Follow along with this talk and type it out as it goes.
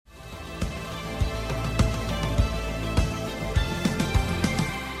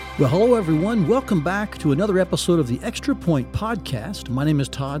Well, hello everyone. Welcome back to another episode of the Extra Point Podcast. My name is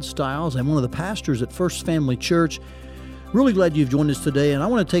Todd Stiles. I'm one of the pastors at First Family Church. Really glad you've joined us today, and I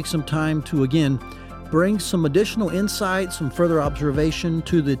want to take some time to, again, bring some additional insight, some further observation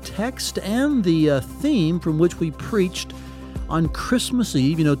to the text and the theme from which we preached on Christmas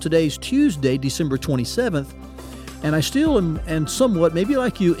Eve. You know, today's Tuesday, December 27th, and I still am somewhat, maybe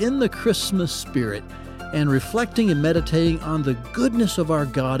like you, in the Christmas spirit, and reflecting and meditating on the goodness of our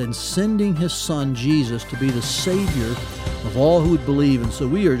God and sending His Son, Jesus, to be the Savior of all who would believe. And so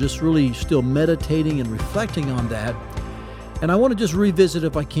we are just really still meditating and reflecting on that. And I want to just revisit,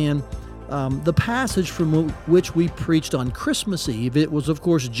 if I can, the passage from which we preached on Christmas Eve. It was, of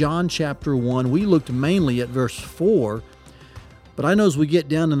course, John chapter 1. We looked mainly at verse 4. But I know as we get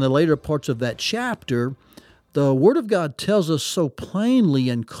down in the later parts of that chapter, the Word of God tells us so plainly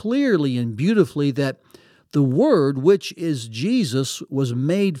and clearly and beautifully that the Word, which is Jesus, was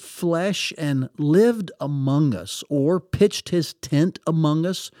made flesh and lived among us, or pitched His tent among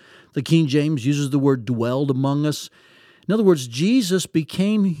us. The King James uses the word dwelled among us. In other words, Jesus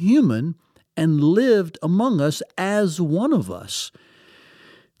became human and lived among us as one of us.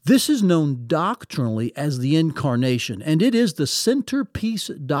 This is known doctrinally as the Incarnation, and it is the centerpiece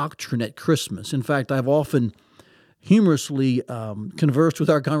doctrine at Christmas. In fact, I've often humorously conversed with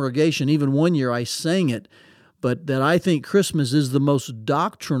our congregation. Even one year I sang it, but that I think Christmas is the most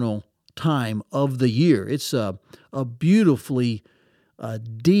doctrinal time of the year. It's a beautifully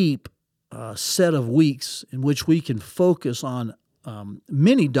deep set of weeks in which we can focus on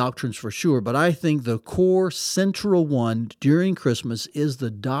many doctrines for sure, but I think the core central one during Christmas is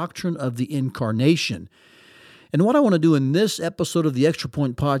the doctrine of the Incarnation. And what I want to do in this episode of the Extra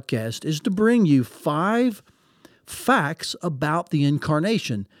Point Podcast is to bring you 5 facts about the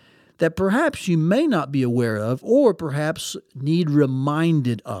Incarnation that perhaps you may not be aware of or perhaps need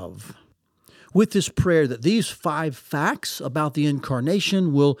reminded of. With this prayer that these 5 facts about the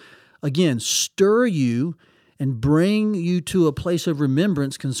Incarnation will, again, stir you and bring you to a place of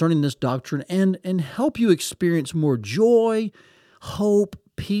remembrance concerning this doctrine and help you experience more joy, hope,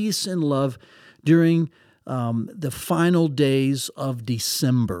 peace, and love during the final days of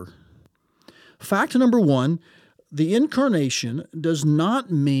December. Fact number 1, the Incarnation does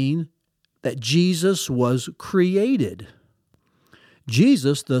not mean that Jesus was created.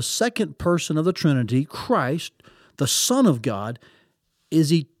 Jesus, the second person of the Trinity, Christ, the Son of God,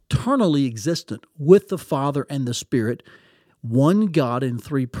 is eternally existent with the Father and the Spirit, one God in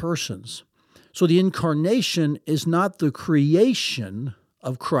 3 persons. So the Incarnation is not the creation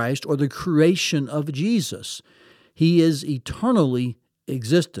of Christ or the creation of Jesus. He is eternally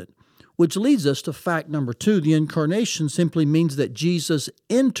existent. Which leads us to fact number 2. The Incarnation simply means that Jesus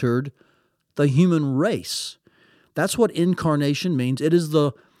entered the human race. That's what incarnation means.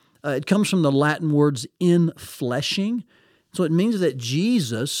 It comes from the Latin words infleshing. So it means that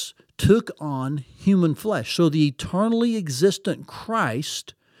Jesus took on human flesh. So the eternally existent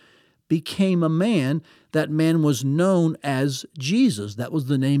Christ became a man. That man was known as Jesus. That was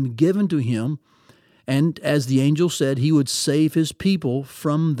the name given to him. And as the angel said, he would save his people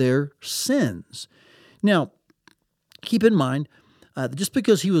from their sins. Now, keep in mind, just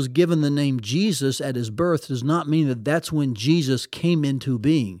because he was given the name Jesus at his birth does not mean that that's when Jesus came into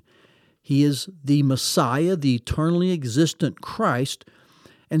being. He is the Messiah, the eternally existent Christ.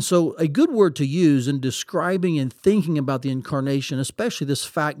 And so a good word to use in describing and thinking about the Incarnation, especially this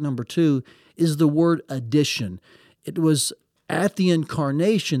fact number 2, is the word addition. It was at the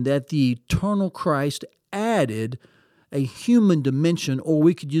Incarnation that the eternal Christ added a human dimension, or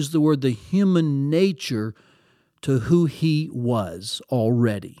we could use the word the human nature, to who He was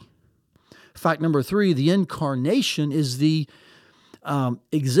already. Fact number 3, the Incarnation is the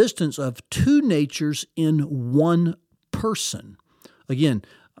existence of 2 natures in one person. Again,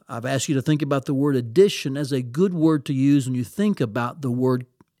 I've asked you to think about the word addition as a good word to use when you think about the word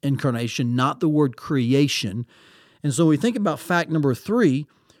incarnation, not the word creation. And so we think about fact number 3,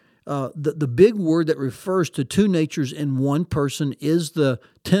 the big word that refers to 2 natures in one person is the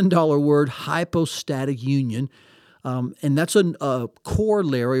 $10 word hypostatic union. And that's a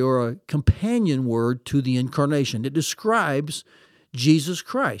corollary or a companion word to the Incarnation. It describes Jesus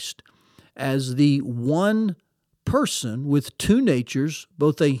Christ as the one person with 2 natures,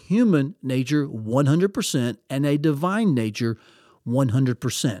 both a human nature 100% and a divine nature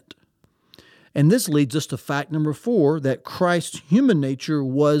 100%. And this leads us to fact number 4, that Christ's human nature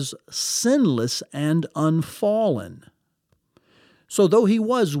was sinless and unfallen. So though He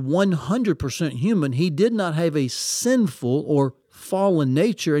was 100% human, He did not have a sinful or fallen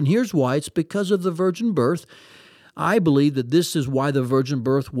nature. And here's why. It's because of the virgin birth. I believe that this is why the virgin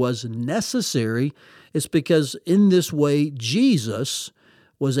birth was necessary. It's because in this way, Jesus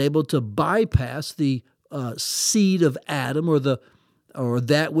was able to bypass the seed of Adam or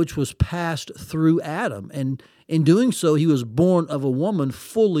that which was passed through Adam. And in doing so, he was born of a woman,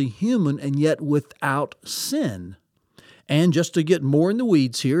 fully human and yet without sin. And just to get more in the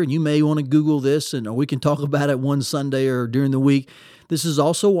weeds here, and you may want to Google this, or we can talk about it one Sunday or during the week, this is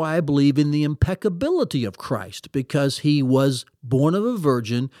also why I believe in the impeccability of Christ, because he was born of a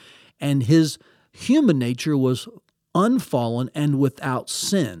virgin and his human nature was unfallen and without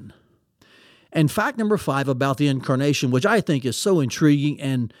sin. And fact number 5 about the incarnation, which I think is so intriguing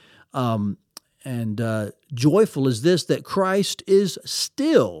and joyful, is this, that Christ is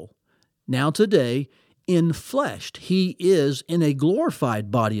still, now today, enfleshed. He is in a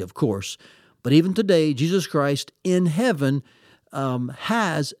glorified body, of course, but even today, Jesus Christ in heaven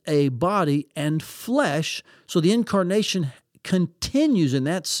has a body and flesh. So the incarnation continues in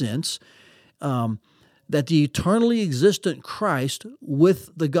that sense, that the eternally existent Christ with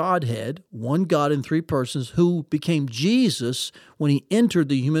the Godhead, one God in three persons, who became Jesus when he entered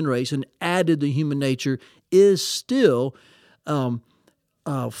the human race and added the human nature, is still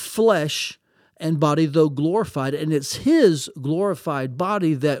flesh and body, though glorified. And it's his glorified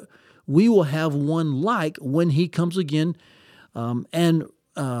body that we will have one like when he comes again and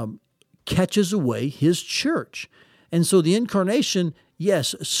catches away his church. And so the incarnation,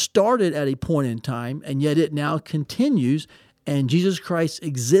 yes, started at a point in time, and yet it now continues, and Jesus Christ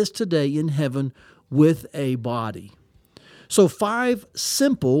exists today in heaven with a body. So 5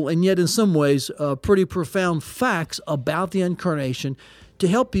 simple and yet in some ways pretty profound facts about the incarnation to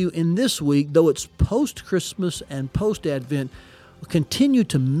help you in this week, though it's post-Christmas and post-Advent, continue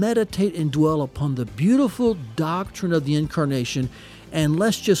to meditate and dwell upon the beautiful doctrine of the incarnation, and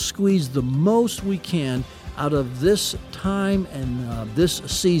let's just squeeze the most we can out of this time and this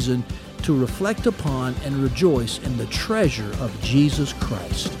season to reflect upon and rejoice in the treasure of Jesus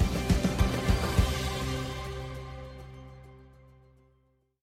Christ.